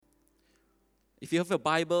If you have a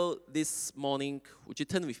Bible this morning, would you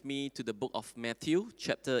turn with me to the book of Matthew,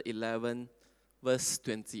 chapter 11, verse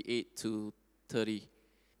 28 to 30.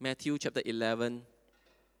 Matthew chapter 11,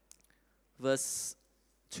 verse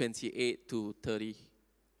 28 to 30. I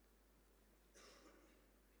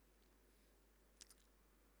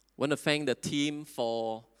want to thank the team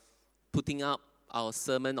for putting up our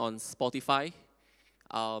sermon on Spotify.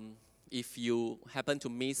 If you happen to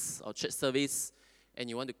miss our church service and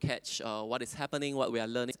you want to catch what is happening, what we are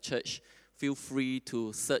learning at church, feel free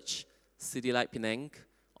to search City Light Penang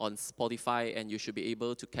on Spotify and you should be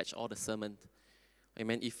able to catch all the sermon.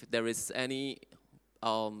 Amen. If there is any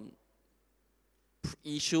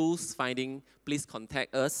issues finding, please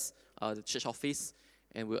contact us, the church office,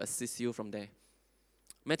 and we'll assist you from there.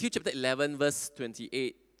 Matthew chapter 11, verse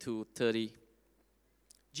 28 to 30.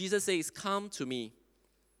 Jesus says, "Come to me,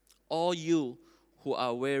 all you who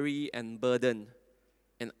are weary and burdened,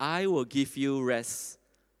 and I will give you rest.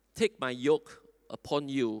 Take my yoke upon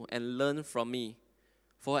you and learn from me,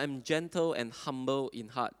 for I am gentle and humble in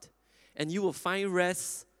heart, and you will find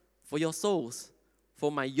rest for your souls.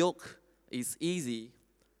 For my yoke is easy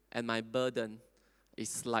and my burden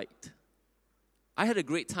is light." I had a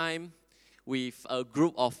great time with a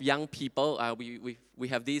group of young people. We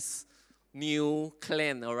have this new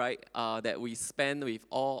clan, all right, that we spend with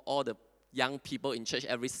all the young people in church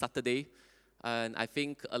every Saturday. And I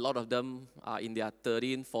think a lot of them are in their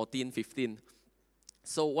 13, 14, 15.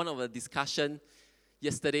 So one of the discussion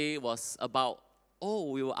yesterday was about,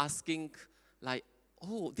 we were asking like,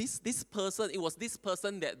 this person, it was this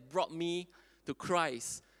person that brought me to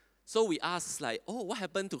Christ. So we asked like, what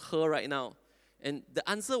happened to her right now? And the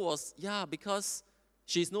answer was, because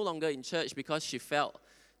she's no longer in church because she felt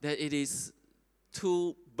that it is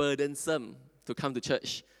too burdensome to come to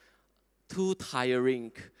church, too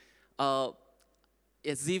tiring,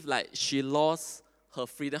 as if like she lost her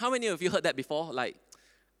freedom. How many of you heard that before? Like,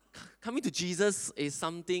 coming to Jesus is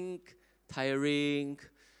something tiring,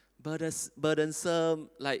 burdensome,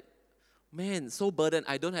 like, man, so burdened,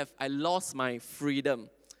 I lost my freedom.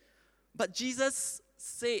 But Jesus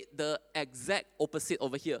said the exact opposite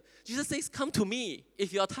over here. Jesus says, "Come to me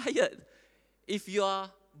if you are tired, if you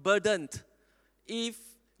are burdened, if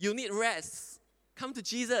you need rest, come to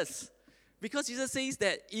Jesus." Because Jesus says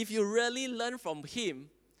that if you really learn from Him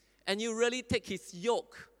and you really take His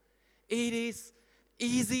yoke, it is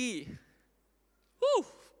easy. Woo!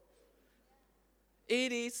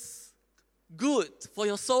 It is good for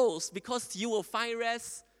your souls because you will find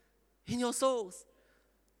rest in your souls.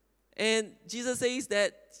 And Jesus says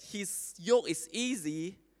that His yoke is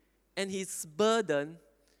easy and His burden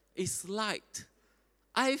is light.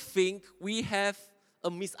 I think we have a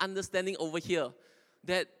misunderstanding over here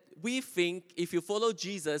that we think if you follow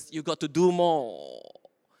Jesus, you got to do more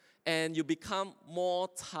and you become more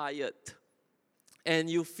tired and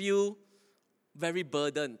you feel very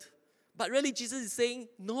burdened. But really Jesus is saying,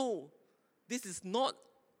 no, this is not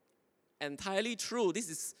entirely true. This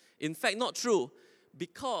is in fact not true.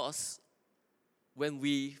 Because when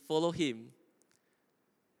we follow Him,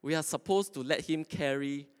 we are supposed to let Him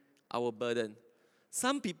carry our burden.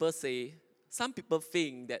 Some people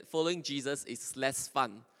think that following Jesus is less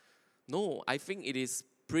fun. No, I think it is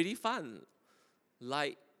pretty fun.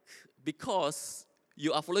 Like, because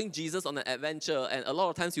you are following Jesus on an adventure and a lot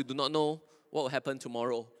of times you do not know what will happen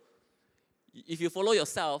tomorrow. If you follow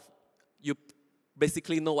yourself, you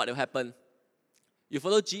basically know what will happen. You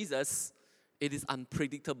follow Jesus, it is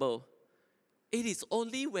unpredictable. It is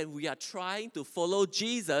only when we are trying to follow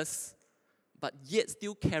Jesus, but yet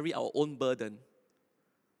still carry our own burden.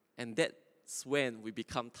 And that's when we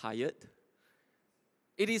become tired.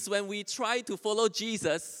 It is when we try to follow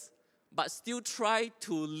Jesus, but still try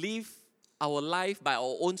to live our life by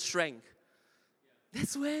our own strength.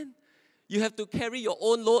 That's when you have to carry your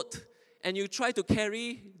own load, and you try to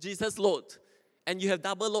carry Jesus' load, and you have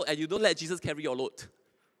double load, and you don't let Jesus carry your load.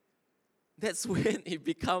 That's when it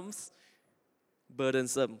becomes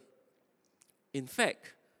burdensome. In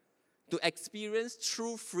fact, to experience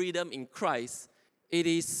true freedom in Christ, it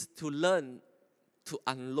is to learn to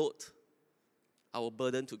unload our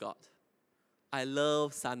burden to God. I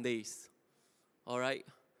love Sundays, all right?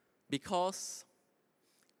 Because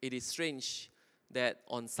it is strange that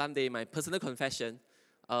on Sunday, my personal confession,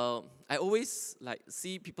 I always like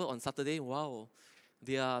see people on Saturday, wow,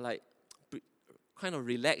 they are like kind of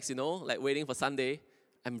relaxed, like waiting for Sunday.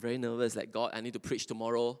 I'm very nervous, like, God, I need to preach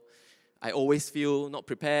tomorrow. I always feel not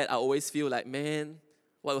prepared. I always feel like, man,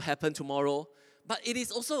 what will happen tomorrow? But it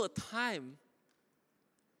is also a time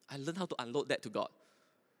I learn how to unload that to God.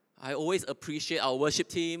 I always appreciate our worship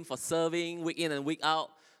team for serving week in and week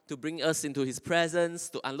out to bring us into His presence,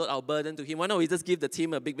 to unload our burden to Him. Why not we just give the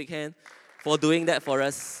team a big, big hand for doing that for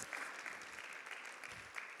us?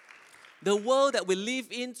 The world that we live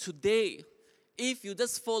in today, if you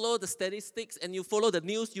just follow the statistics and you follow the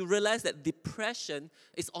news, you realize that depression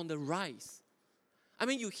is on the rise. I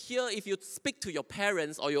mean, you hear, if you speak to your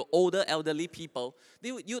parents or your older elderly people,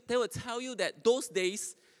 they will tell you that those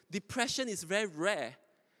days, depression is very rare.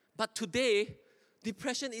 But today,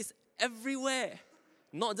 depression is everywhere.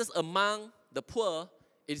 Not just among the poor,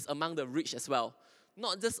 it is among the rich as well.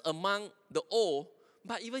 Not just among the old,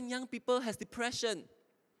 but even young people has depression.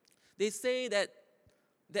 They say that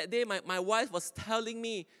day my wife was telling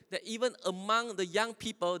me that even among the young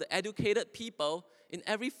people, the educated people, in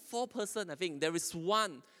every 4 person, I think, there is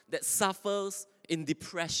one that suffers in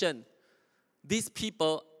depression. These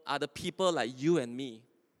people are the people like you and me.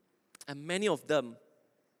 And many of them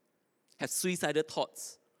have suicidal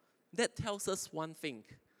thoughts. That tells us one thing.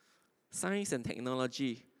 Science and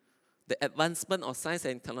technology, the advancement of science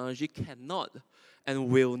and technology cannot and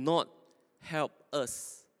will not help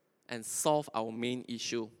us and solve our main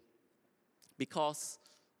issue. Because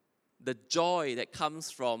the joy that comes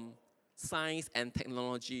from science and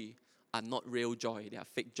technology are not real joy, they are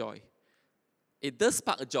fake joy. It does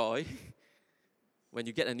spark a joy when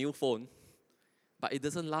you get a new phone, but it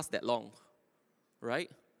doesn't last that long, right?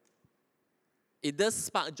 It does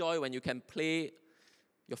spark joy when you can play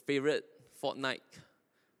your favorite Fortnite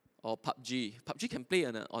or PUBG. PUBG can play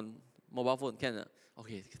on mobile phone, can it?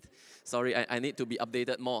 Okay, sorry, I need to be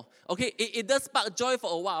updated more. Okay, it does spark joy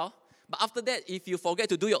for a while, but after that, if you forget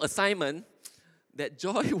to do your assignment, that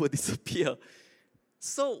joy will disappear.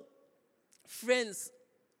 So, friends,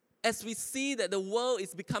 as we see that the world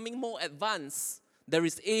is becoming more advanced, there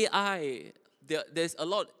is AI, there's a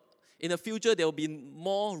lot. In the future, there will be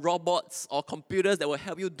more robots or computers that will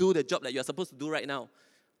help you do the job that you're supposed to do right now.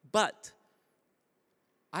 But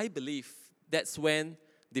I believe that's when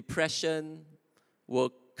depression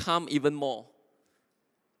will come even more.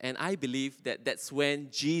 And I believe that that's when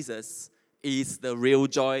Jesus is the real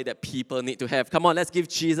joy that people need to have. Come on, let's give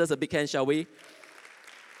Jesus a big hand, shall we?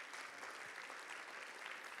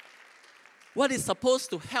 What is supposed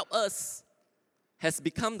to help us has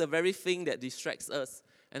become the very thing that distracts us.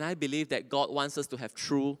 And I believe that God wants us to have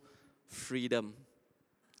true freedom.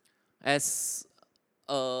 As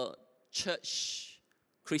a church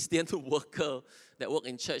Christian worker that work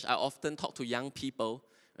in church, I often talk to young people.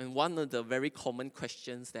 And one of the very common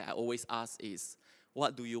questions that I always ask is,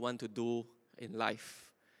 what do you want to do in life?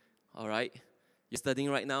 All right? You're studying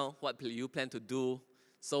right now. What do you plan to do?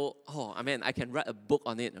 So, I can write a book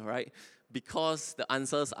on it, all right? Because the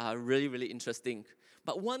answers are really, really interesting.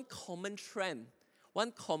 But one common trend,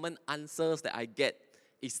 one common answers that I get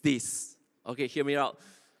is this. Okay, hear me out.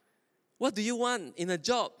 What do you want in a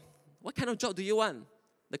job? What kind of job do you want?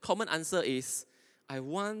 The common answer is, I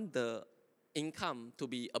want the income to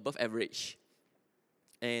be above average.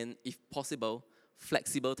 And if possible,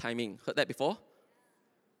 flexible timing. Heard that before?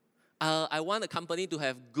 I want a company to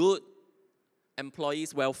have good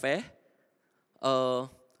employees' welfare.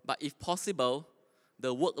 But if possible,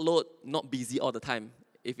 the workload not busy all the time.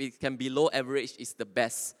 If it can be low average, it's the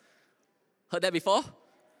best. Heard that before?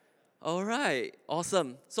 All right,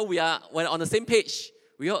 awesome. So we're on the same page.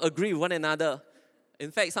 We all agree with one another.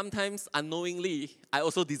 In fact, sometimes unknowingly, I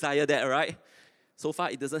also desire that, right? So far,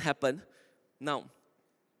 it doesn't happen. Now,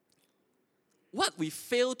 what we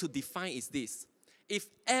fail to define is this. If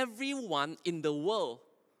everyone in the world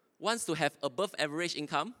wants to have above average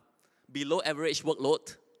income, below average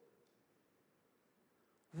workload,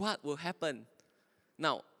 what will happen?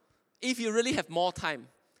 Now, if you really have more time,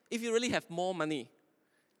 if you really have more money,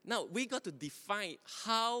 now we got to define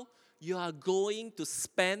how you are going to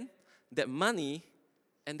spend that money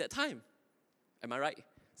and that time. Am I right?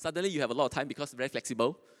 Suddenly you have a lot of time because it's very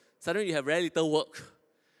flexible. Suddenly you have very little work.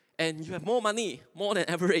 And you have more money, more than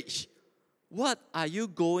average. What are you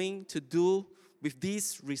going to do with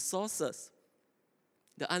these resources?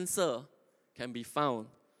 The answer can be found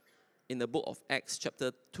in the book of Acts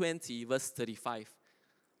chapter 20, verse 35.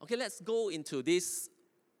 Okay, let's go into this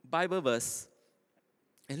Bible verse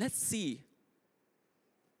and let's see.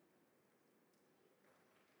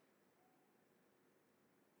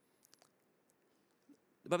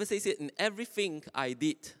 The Bible says it, in everything I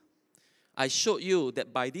did, I showed you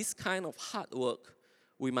that by this kind of hard work,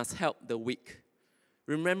 we must help the weak.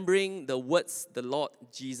 Remembering the words the Lord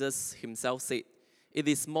Jesus himself said, it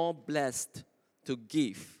is more blessed to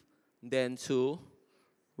give than to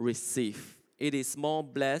receive. It is more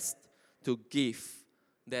blessed to give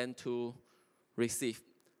than to receive.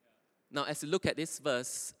 Now, as you look at this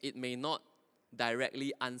verse, it may not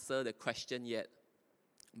directly answer the question yet.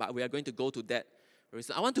 But we are going to go to that very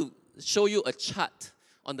soon. I want to show you a chart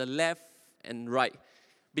on the left and right.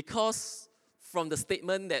 Because from the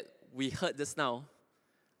statement that we heard just now,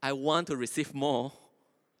 I want to receive more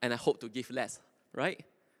and I hope to give less, right?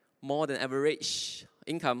 More than average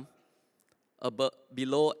income,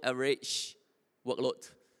 below average workload.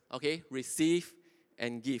 Okay, receive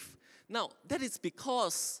and give. Now, that is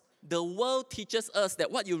because the world teaches us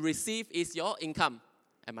that what you receive is your income.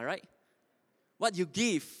 Am I right? What you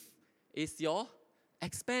give is your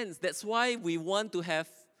expense. That's why we want to have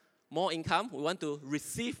more income. We want to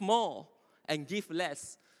receive more and give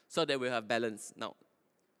less so that we have balance. Now,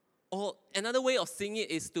 or another way of seeing it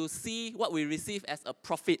is to see what we receive as a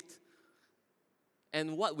profit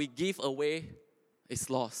and what we give away is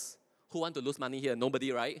loss. Who want to lose money here?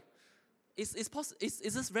 Nobody, right? It's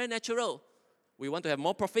just very natural. We want to have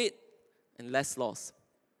more profit and less loss.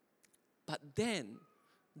 But then,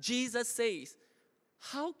 Jesus says,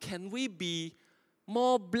 how can we be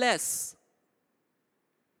more blessed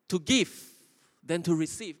to give than to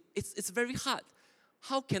receive? It's very hard.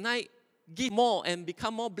 How can I give more and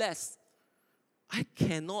become more blessed? I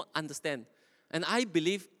cannot understand. And I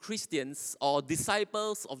believe Christians or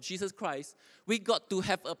disciples of Jesus Christ, we got to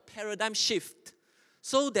have a paradigm shift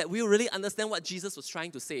so that we really understand what Jesus was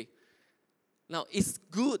trying to say. Now, it's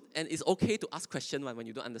good and it's okay to ask questions when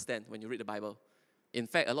you don't understand, when you read the Bible. In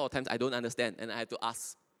fact, a lot of times I don't understand and I have to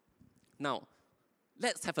ask. Now,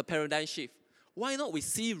 let's have a paradigm shift. Why not we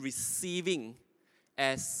see receiving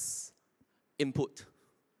as input,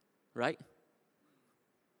 right?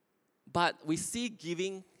 But we see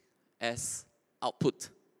giving as output.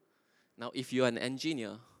 Now, if you're an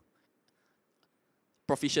engineer,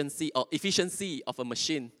 proficiency or efficiency of a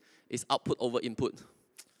machine is output over input.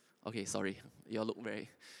 Okay, sorry, you all look very...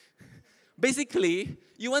 Basically,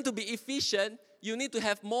 you want to be efficient, you need to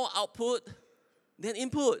have more output than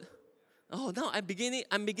input. Oh, now I'm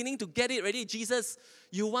beginning to get it already. Jesus,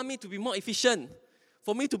 you want me to be more efficient.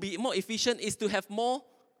 For me to be more efficient is to have more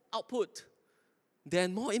output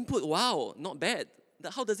than more input. Wow, not bad.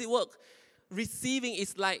 How does it work? Receiving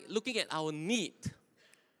is like looking at our need.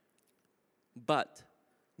 But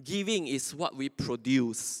giving is what we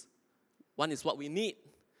produce. One is what we need.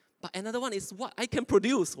 But another one is what I can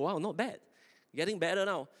produce. Wow, not bad. Getting better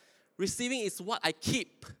now. Receiving is what I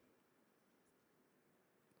keep.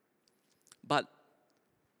 But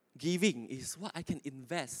giving is what I can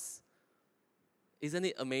invest. Isn't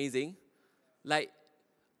it amazing? Like,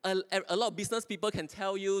 a lot of business people can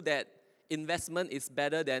tell you that investment is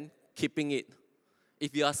better than keeping it.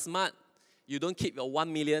 If you are smart, you don't keep your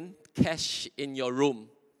 1 million cash in your room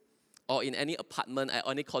or in any apartment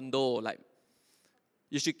or any condo. Like,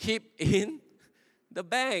 you should keep in the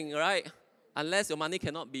bank, right? Unless your money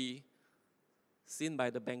cannot be seen by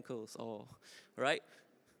the bankers, or right?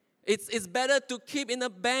 It's better to keep in a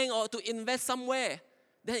bank or to invest somewhere.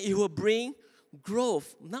 Then it will bring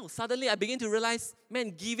growth. Now, suddenly I begin to realize,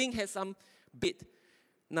 man, giving has some bit.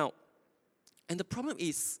 Now, and the problem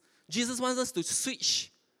is, Jesus wants us to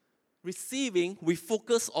switch. Receiving, we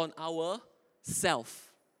focus on our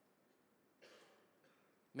self.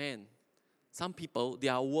 Man, some people,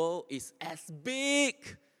 their world is as big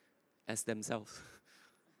as themselves.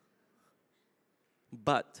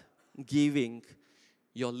 But giving,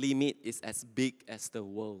 your limit is as big as the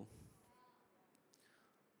world.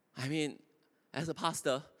 I mean, as a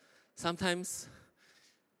pastor, sometimes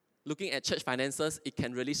looking at church finances, it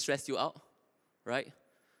can really stress you out, right?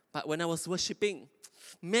 But when I was worshiping,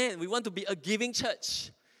 man, we want to be a giving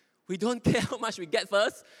church. We don't care how much we get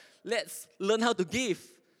first. Let's learn how to give.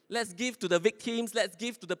 Let's give to the victims. Let's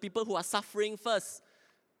give to the people who are suffering first.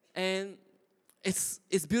 And it's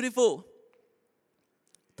beautiful.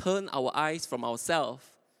 Turn our eyes from ourselves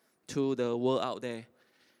to the world out there.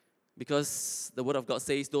 Because the Word of God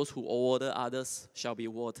says, those who order others shall be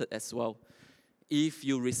watered as well. If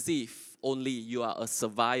you receive only, you are a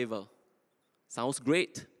survivor. Sounds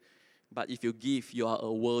great. But if you give, you are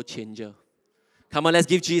a world changer. Come on, let's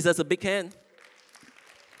give Jesus a big hand.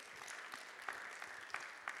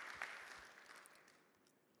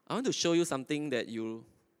 I want to show you something that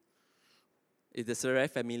it is very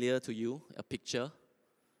familiar to you, a picture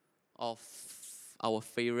of our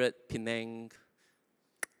favorite Penang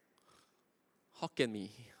Hokkien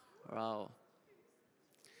Mee. Wow.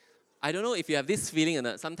 I don't know if you have this feeling or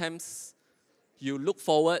not. Sometimes you look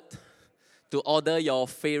forward to order your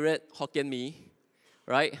favorite Hokkien Mee,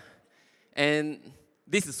 right? And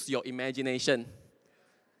this is your imagination,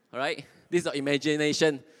 all right? This is your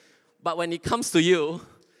imagination. But when it comes to you,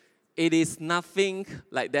 it is nothing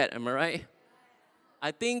like that, am I right?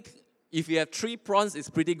 I think If you have 3 prawns, it's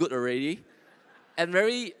pretty good already. And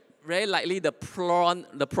very, very likely the prawn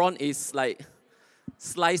is like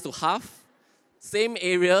sliced to half. Same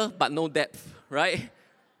area, but no depth, right?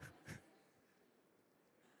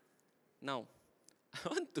 Now, I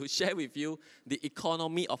want to share with you the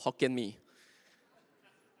economy of Hokkien Mee.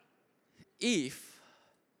 If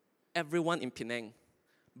everyone in Penang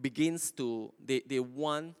begins to, they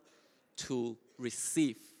want to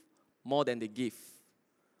receive more than they give,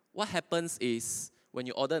 what happens is, when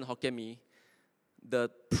you order in Hokkien Mee, the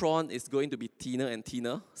prawn is going to be thinner and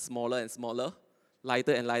thinner, smaller and smaller,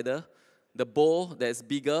 lighter and lighter. The bowl that is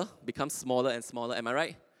bigger becomes smaller and smaller, am I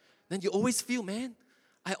right? Then you always feel, man,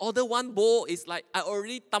 I order one bowl, it's like I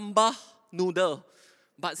already tambah noodle,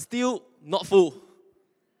 but still not full,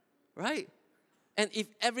 right? And if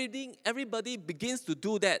everybody begins to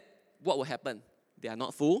do that, what will happen? They are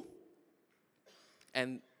not full,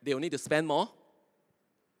 and they will need to spend more.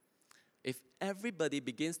 If everybody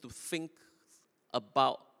begins to think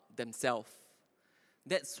about themselves,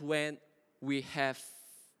 that's when we have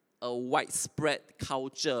a widespread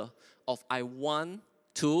culture of I want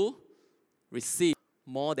to receive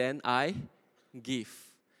more than I give.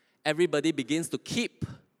 Everybody begins to keep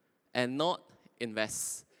and not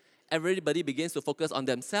invest. Everybody begins to focus on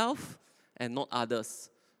themselves and not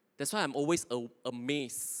others. That's why I'm always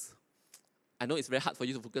amazed. I know it's very hard for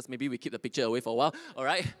you to focus. Maybe we keep the picture away for a while. All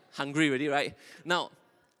right? Hungry already, right? Now,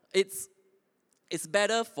 it's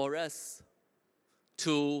better for us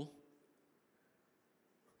to...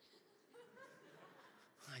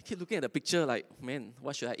 I keep looking at the picture like, man,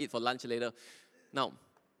 what should I eat for lunch later? Now,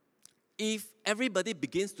 if everybody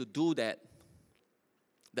begins to do that,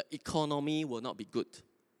 the economy will not be good.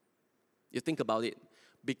 You think about it.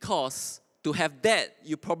 Because to have that,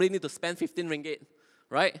 you probably need to spend 15 ringgit,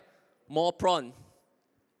 right? More prawn,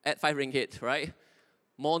 add 5 ringgit, right?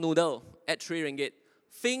 More noodle, add 3 ringgit.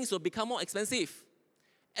 Things will become more expensive.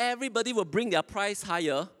 Everybody will bring their price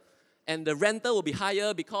higher, and the rental will be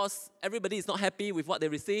higher because everybody is not happy with what they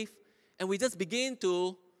receive. And we just begin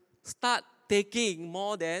to start taking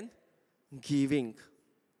more than giving.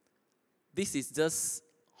 This is just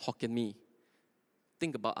Hokkien Mee.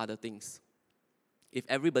 Think about other things. If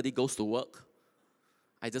everybody goes to work,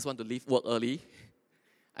 I just want to leave work early.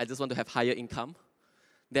 I just want to have higher income.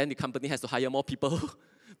 Then the company has to hire more people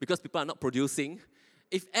because people are not producing.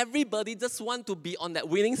 If everybody just want to be on that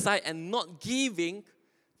winning side and not giving,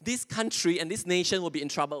 this country and this nation will be in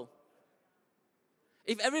trouble.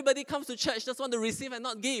 If everybody comes to church just want to receive and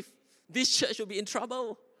not give, this church will be in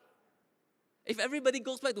trouble. If everybody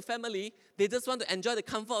goes back to family, they just want to enjoy the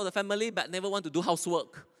comfort of the family but never want to do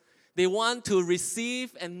housework. They want to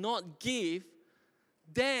receive and not give,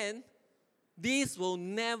 then this will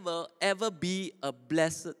never ever be a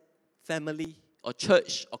blessed family or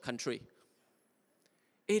church or country.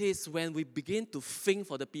 It is when we begin to think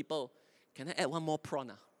for the people, can I add one more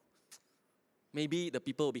prawn? Maybe the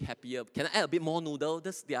people will be happier. Can I add a bit more noodle?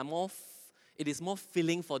 It is more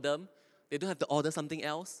filling for them. They don't have to order something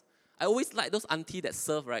else. I always like those auntie that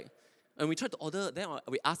serve, right? And we try to order, then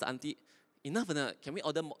we ask the auntie, enough enough, can we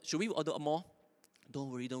order more? Should we order more? Don't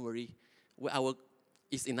worry.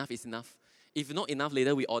 It's enough. If not enough,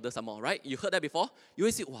 later we order some more, right? You heard that before? You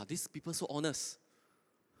always say, wow, these people are so honest.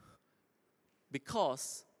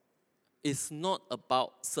 Because it's not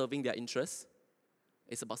about serving their interests.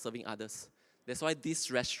 It's about serving others. That's why this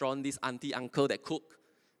restaurant, this auntie, uncle that cook,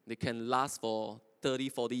 they can last for 30,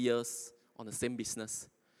 40 years on the same business.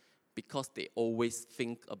 Because they always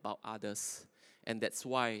think about others. And that's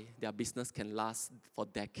why their business can last for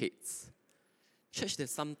decades. Church,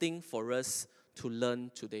 there's something for us to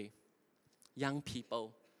learn today. Young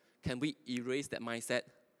people, can we erase that mindset?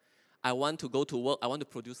 I want to go to work, I want to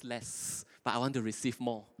produce less, but I want to receive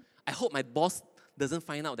more. I hope my boss doesn't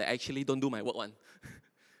find out that I actually don't do my work one.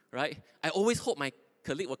 Right? I always hope my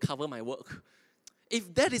colleague will cover my work.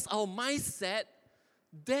 If that is our mindset,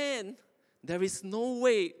 then there is no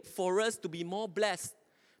way for us to be more blessed.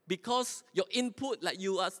 Because your input, like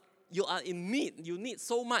you are in need, you need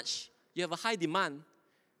so much, you have a high demand,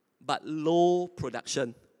 but low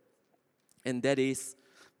production. And that is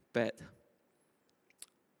bad.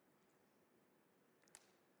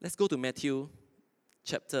 Let's go to Matthew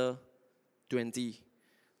chapter 20,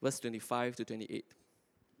 verse 25 to 28.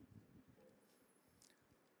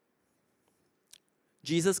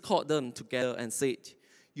 Jesus called them together and said,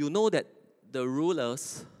 you know that the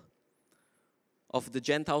rulers of the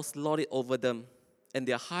Gentiles lord it over them, and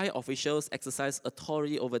their high officials exercise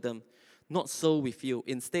authority over them. Not so with you.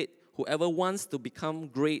 Instead, whoever wants to become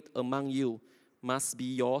great among you must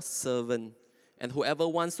be your servant, and whoever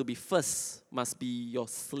wants to be first must be your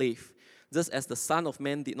slave. just as the Son of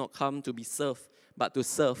Man did not come to be served, but to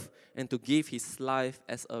serve and to give his life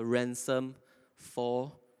as a ransom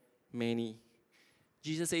for many.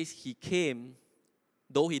 Jesus says he came,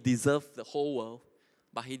 though he deserved the whole world,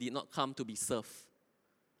 but he did not come to be served,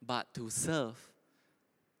 but to serve.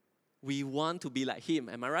 We want to be like him,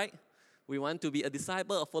 am I right? We want to be a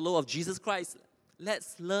disciple, a follower of Jesus Christ.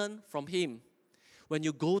 Let's learn from him. When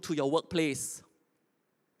you go to your workplace,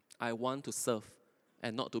 I want to serve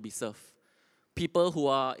and not to be served. People who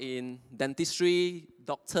are in dentistry,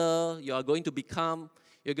 doctor, you're going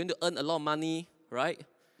to earn a lot of money, right?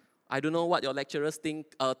 I don't know what your lecturers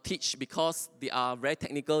teach because they are very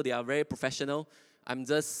technical, they are very professional. I'm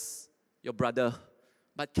just your brother.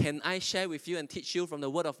 But can I share with you and teach you from the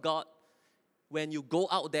Word of God? When you go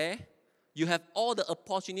out there, you have all the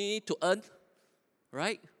opportunity to earn,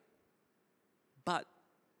 right? But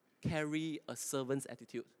carry a servant's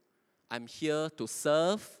attitude. I'm here to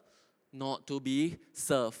serve, not to be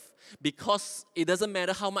served. Because it doesn't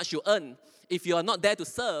matter how much you earn. If you are not there to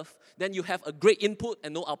serve, then you have a great input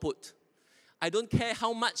and no output. I don't care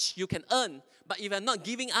how much you can earn, but if you're not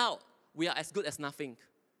giving out, we are as good as nothing.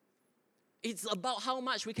 It's about how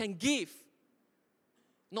much we can give,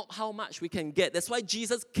 not how much we can get. That's why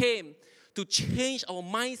Jesus came to change our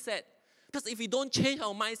mindset. Because if we don't change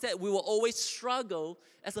our mindset, we will always struggle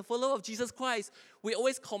as a follower of Jesus Christ. We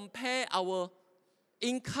always compare our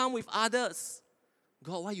income with others.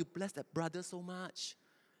 God, why you bless that brother so much?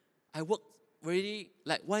 I work really,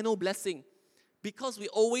 why no blessing? Because we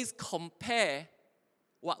always compare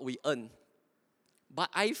what we earn. But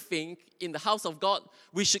I think in the house of God,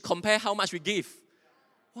 we should compare how much we give.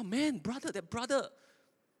 Oh man, that brother,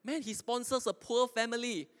 man, he sponsors a poor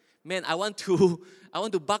family. Man, I want to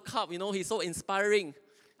buck up, he's so inspiring.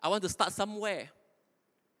 I want to start somewhere.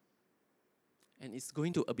 And it's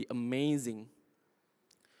going to be amazing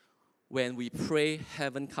when we pray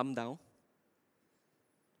heaven come down,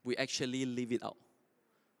 we actually live it out.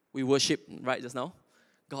 We worship, right, just now?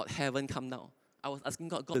 God, heaven come down. I was asking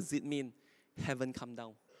God, does it mean heaven come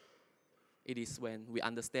down? It is when we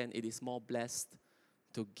understand it is more blessed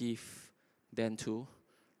to give than to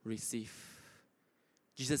receive.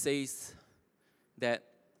 Jesus says that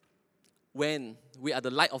when we are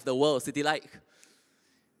the light of the world, city light,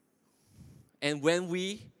 and when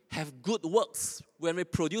we have good works, when we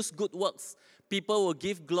produce good works, people will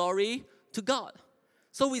give glory to God.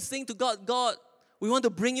 So we sing to God, God, we want to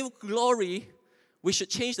bring you glory. We should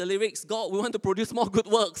change the lyrics. God, we want to produce more good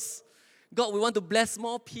works. God, we want to bless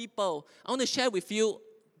more people. I want to share with you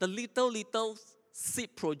the little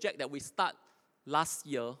seed project that we start last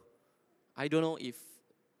year. I don't know if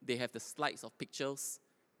they have the slides of pictures.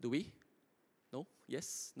 Do we? No?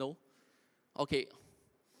 Yes? No? Okay.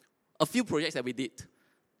 A few projects that we did.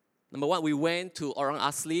 Number one, we went to Orang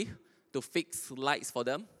Asli to fix lights for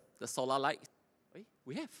them, the solar lights. Hey,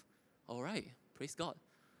 we have. All right. Praise God.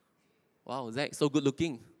 Wow, Zach, so good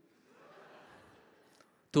looking.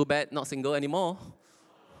 Too bad, not single anymore.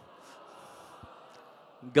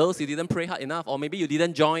 Girls, you didn't pray hard enough, or maybe you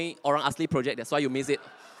didn't join Orang Asli project, that's why you miss it.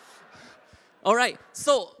 All right,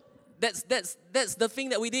 so that's the thing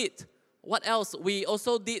that we did. What else? We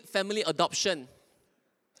also did family adoption.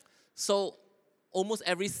 So almost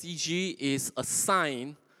every CG is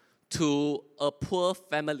assigned to a poor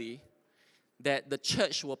family that the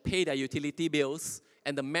church will pay their utility bills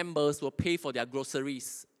and the members will pay for their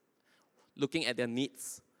groceries, looking at their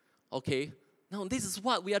needs. Okay? Now, this is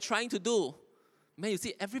what we are trying to do. Man, you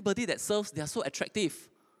see, everybody that serves, they are so attractive.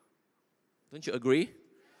 Don't you agree?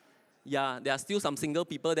 Yeah, there are still some single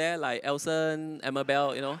people there, like Elson,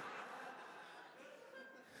 Amabel,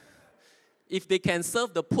 If they can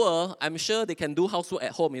serve the poor, I'm sure they can do housework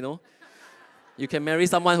at home, You can marry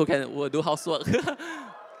someone who will do housework.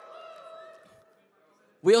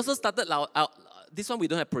 We also started this one we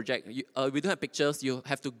don't have project. We don't have pictures. You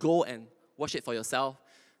have to go and watch it for yourself.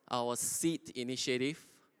 Our seed initiative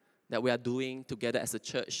that we are doing together as a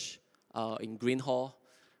church in Green Hall.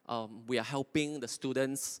 We are helping the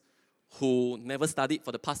students who never studied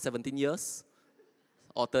for the past 17 years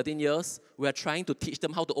or 13 years. We are trying to teach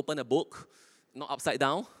them how to open a book, not upside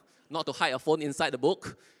down, not to hide a phone inside the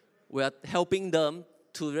book. We are helping them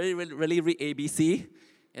to really read ABC,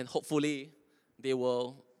 and hopefully they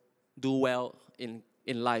will do well in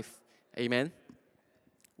life. Amen?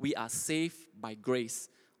 We are saved by grace.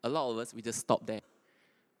 A lot of us, we just stop there.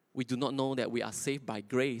 We do not know that we are saved by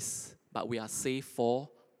grace, but we are saved for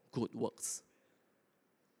good works.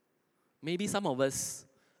 Maybe some of us,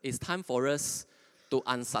 it's time for us to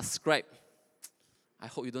unsubscribe. I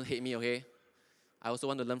hope you don't hate me, okay? I also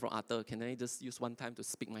want to learn from Arthur. Can I just use one time to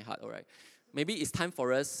speak my heart, all right? Maybe it's time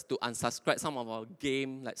for us to unsubscribe some of our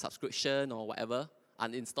game, like subscription or whatever,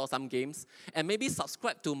 uninstall some games, and maybe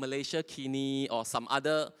subscribe to Malaysia Kini or some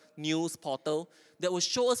other news portal that will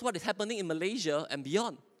show us what is happening in Malaysia and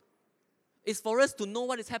beyond. It's for us to know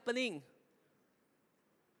what is happening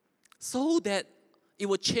so that it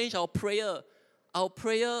will change our prayer. Our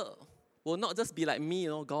prayer will not just be like me,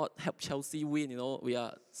 God help Chelsea win, we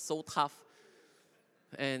are so tough.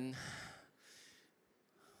 And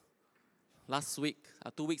last week,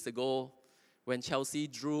 2 weeks ago, when Chelsea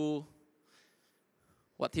drew,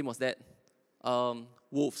 what team was that?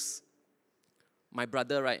 Wolves. My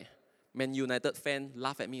brother, right, Man United fan,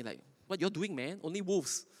 laughed at me like, what you're doing, man? Only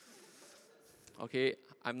Wolves. Okay,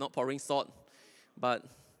 I'm not pouring salt, but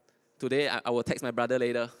today I will text my brother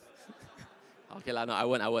later. Okay, no, I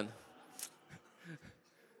won't.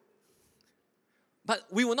 But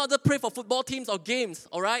we will not just pray for football teams or games,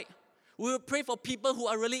 all right? We will pray for people who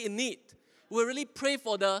are really in need. We will really pray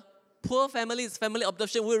for the poor families, family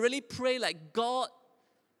adoption. We will really pray like, God,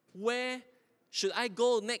 where should I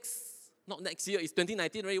go next? Not next year, it's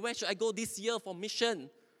 2019 already. Where should I go this year for mission?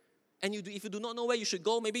 And if you do not know where you should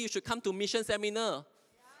go, maybe you should come to mission seminar.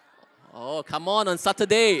 Oh, come on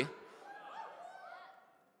Saturday.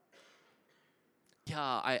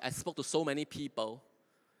 Yeah, I spoke to so many people.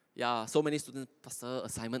 Yeah, so many students, pastor,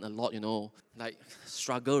 assignment a lot, like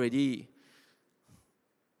struggle already.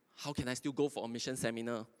 How can I still go for a mission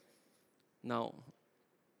seminar? Now,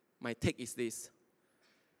 my take is this.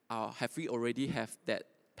 Have we already have that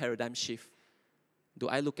paradigm shift? Do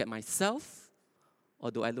I look at myself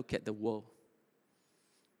or do I look at the world?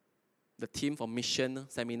 The theme for mission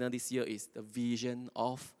seminar this year is the vision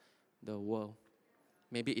of the world.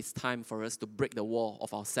 Maybe it's time for us to break the wall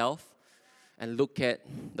of ourselves and look at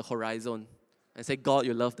the horizon and say, God,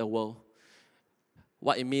 you love the world.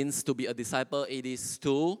 What it means to be a disciple, it is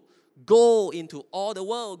to go into all the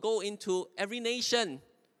world, go into every nation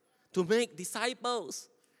to make disciples.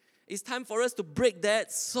 It's time for us to break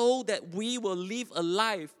that so that we will live a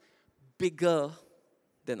life bigger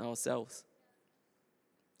than ourselves.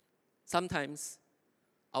 Sometimes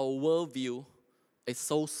our worldview is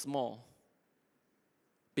so small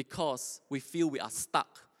because we feel we are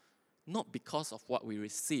stuck, not because of what we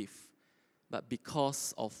receive, but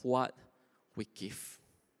because of what we give.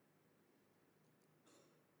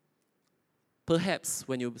 Perhaps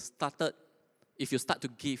when if you start to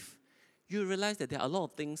give, you realize that there are a lot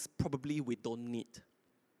of things probably we don't need.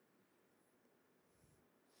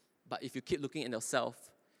 But if you keep looking at yourself,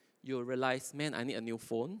 you'll realize, man, I need a new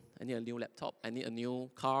phone, I need a new laptop, I need a new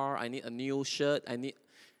car, I need a new shirt, there's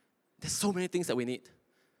so many things that we need.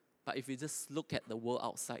 But if you just look at the world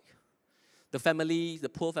outside, the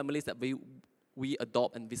poor families that we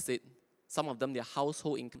adopt and visit, some of them, their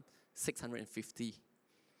household income, 650.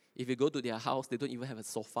 If you go to their house, they don't even have a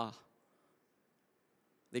sofa.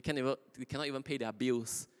 They cannot even pay their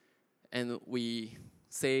bills. And we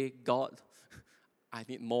say, God, I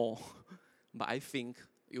need more. But I think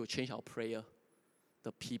it will change our prayer.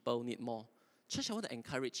 The people need more. Church, I want to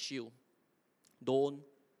encourage you. Don't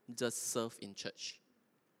just serve in church.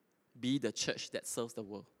 Be the church that serves the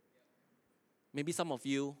world. Maybe some of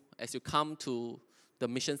you, as you come to the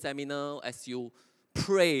mission seminar, as you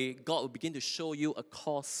pray, God will begin to show you a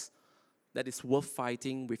cause that is worth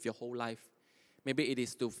fighting with your whole life. Maybe it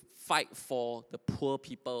is to fight for the poor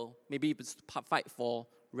people. Maybe it's to fight for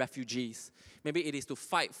refugees. Maybe it is to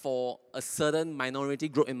fight for a certain minority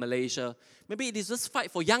group in Malaysia. Maybe it is just fight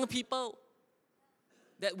for young people.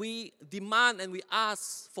 That we demand and we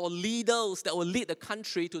ask for leaders that will lead the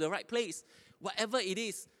country to the right place. Whatever it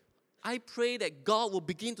is, I pray that God will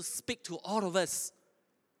begin to speak to all of us.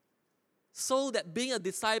 So that being a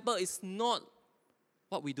disciple is not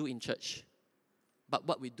what we do in church, but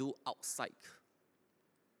what we do outside.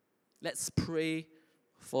 Let's pray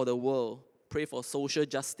for the world. Pray for social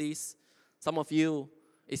justice. Some of you,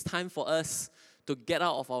 it's time for us to get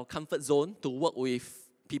out of our comfort zone to work with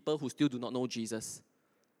people who still do not know Jesus.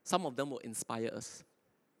 Some of them will inspire us.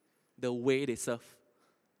 The way they serve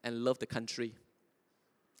and love the country.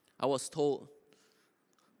 I was told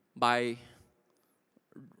by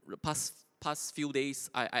the past few days,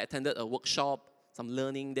 I attended a workshop, some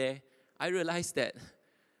learning there. I realized that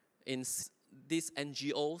in these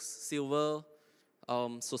NGOs, civil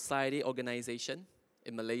society organization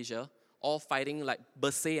in Malaysia, all fighting like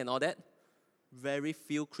Bersih and all that, very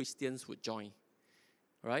few Christians would join,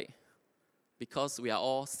 right? Because we are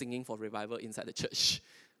all singing for revival inside the church.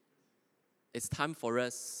 It's time for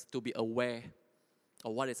us to be aware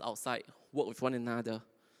of what is outside, work with one another,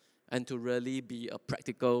 and to really be a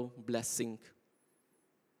practical blessing.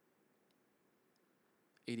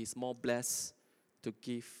 it is more blessed to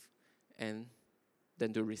give and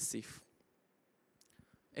than to receive.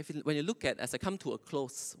 When you look at, as I come to a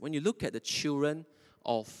close, when you look at the children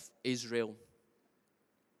of Israel,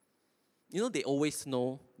 they always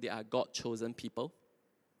know they are God-chosen people.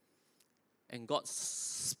 And God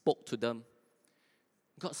spoke to them.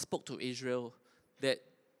 God spoke to Israel that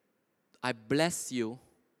I bless you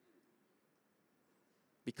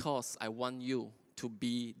because I want you to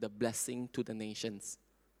be the blessing to the nations.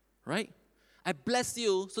 Right? I bless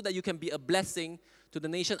you so that you can be a blessing to the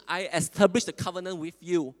nation. I established the covenant with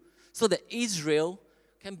you so that Israel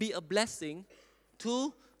can be a blessing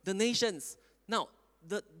to the nations. Now,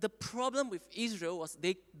 the problem with Israel was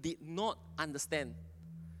they did not understand.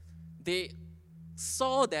 They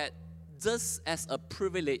saw that just as a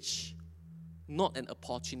privilege, not an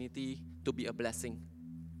opportunity to be a blessing.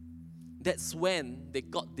 That's when they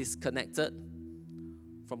got disconnected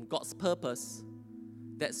from God's purpose.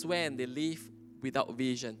 That's when they live without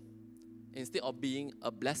vision. Instead of being a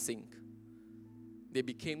blessing, they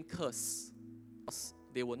became cursed.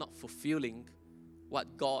 They were not fulfilling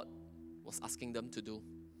what God was asking them to do.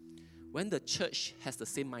 When the church has the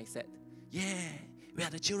same mindset, we are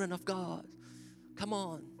the children of God. Come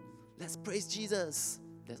on, let's praise Jesus.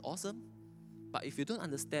 That's awesome. But if you don't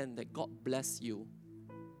understand that God bless you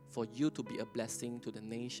for you to be a blessing to the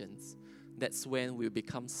nations, that's when we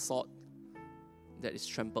become salt that is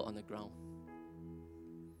trampled on the ground.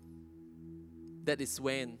 That is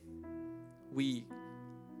when we're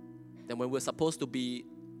supposed to be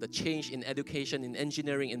the change in education, in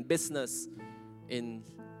engineering, in business, in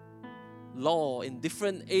law, in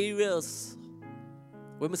different areas.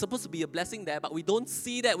 When we're supposed to be a blessing there, but we don't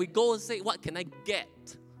see that. We go and say, what can I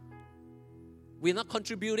get? We're not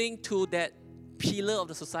contributing to that pillar of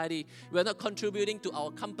the society. We're not contributing to our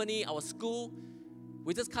company, our school.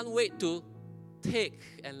 We just can't wait to take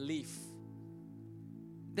and leave.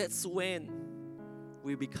 That's when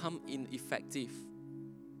we become ineffective.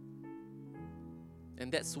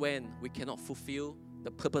 And that's when we cannot fulfill the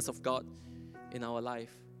purpose of God in our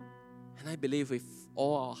life. And I believe with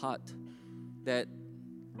all our heart that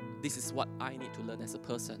this is what I need to learn as a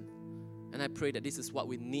person. And I pray that this is what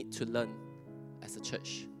we need to learn as a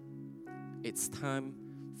church. It's time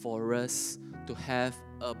for us to have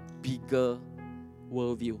a bigger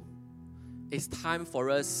worldview. It's time for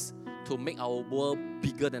us to make our world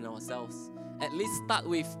bigger than ourselves. At least start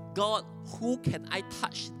with, God, who can I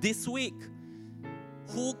touch this week?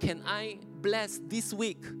 Who can I bless this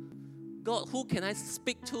week? God, who can I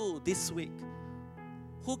speak to this week?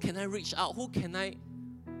 Who can I reach out? Who can I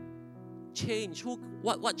change?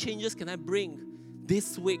 What changes can I bring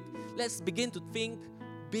this week? Let's begin to think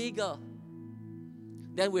bigger.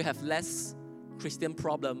 Then we have less Christian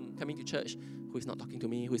problem coming to church. Who is not talking to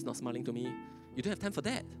me? Who is not smiling to me? You don't have time for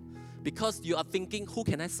that. Because you are thinking, who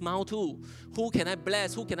can I smile to? Who can I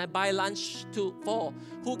bless? Who can I buy lunch for?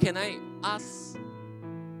 Who can I ask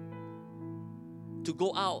to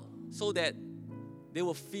go out so that they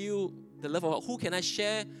will feel the love of God? Who can I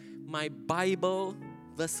share my Bible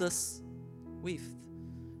verses with?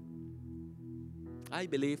 I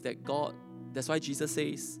believe that God, that's why Jesus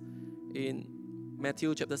says in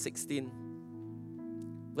Matthew chapter 16,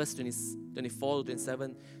 verse 24 to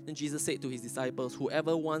 27, then Jesus said to his disciples,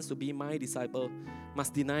 whoever wants to be my disciple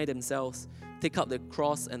must deny themselves, take up the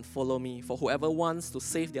cross and follow me. For whoever wants to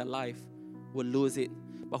save their life will lose it,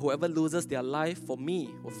 but whoever loses their life for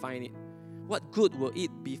me will find it. What good will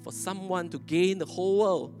it be for someone to gain the whole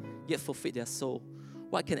world, yet forfeit their soul?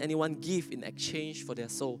 What can anyone give in exchange for their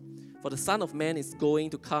soul? For the Son of Man is going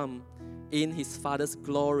to come in his Father's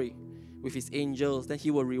glory with his angels. Then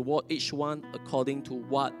he will reward each one according to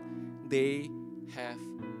what they have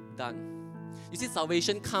done. You see,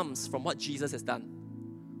 salvation comes from what Jesus has done,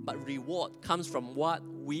 but reward comes from what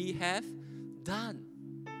we have done.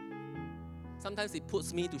 Sometimes it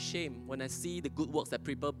puts me to shame when I see the good works that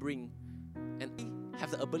people bring and I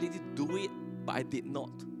have the ability to do it, but I did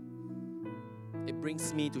not. It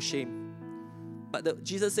brings me to shame. But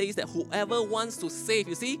Jesus says that whoever wants to save,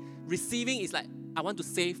 you see, receiving is like, I want to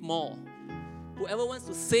save more. Whoever wants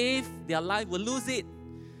to save their life will lose it.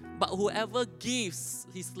 But whoever gives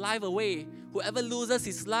his life away, whoever loses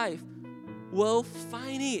his life, will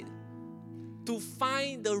find it. To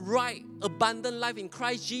find the right, abundant life in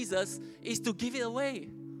Christ Jesus is to give it away.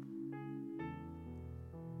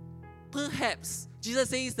 Perhaps Jesus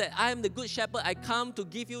says that I am the good shepherd. I come to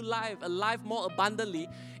give you life, a life more abundantly.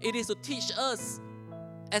 It is to teach us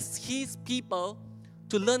as his people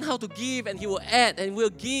to learn how to give, and he will add and will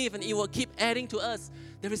give and he will keep adding to us.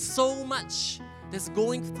 There is so much that's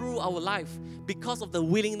going through our life because of the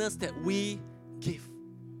willingness that we give.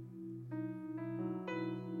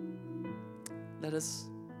 Let us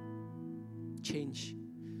change.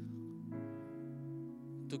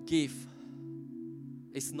 To give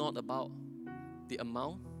is not about the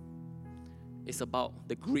amount, it's about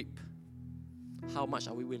the grip. How much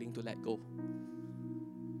are we willing to let go?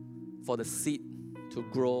 For the seed to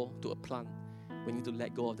grow to a plant, we need to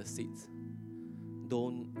let go of the seeds.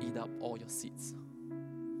 Don't eat up all your seeds.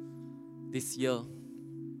 This year,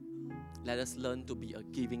 let us learn to be a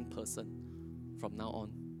giving person from now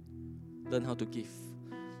on. Learn how to give.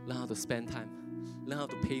 Learn how to spend time. Learn how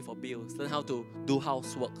to pay for bills. Learn how to do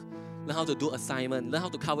housework. Learn how to do assignment. Learn how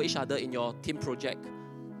to cover each other in your team project.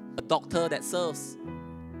 A doctor that serves.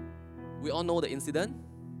 We all know the incident.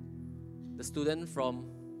 The student from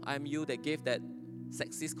IMU that gave that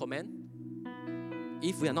sexist comment.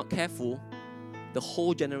 If we are not careful, the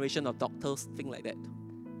whole generation of doctors think like that.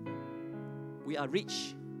 We are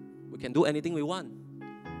rich. We can do anything we want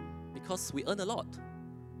because we earn a lot.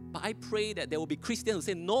 But I pray that there will be Christians who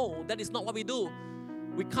say, no, that is not what we do.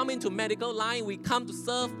 We come into medical line, we come to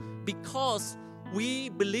serve because we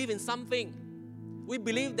believe in something. We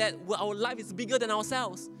believe that our life is bigger than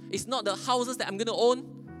ourselves. It's not the houses that I'm going to own.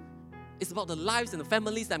 It's about the lives and the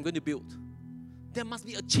families that I'm going to build. There must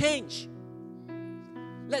be a change.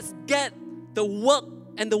 Let's get the work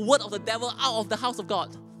and the word of the devil out of the house of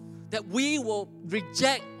God. That we will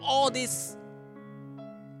reject all this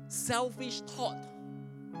selfish thought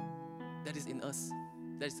that is in us,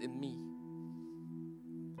 that is in me.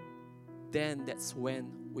 Then that's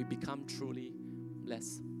when we become truly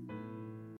blessed.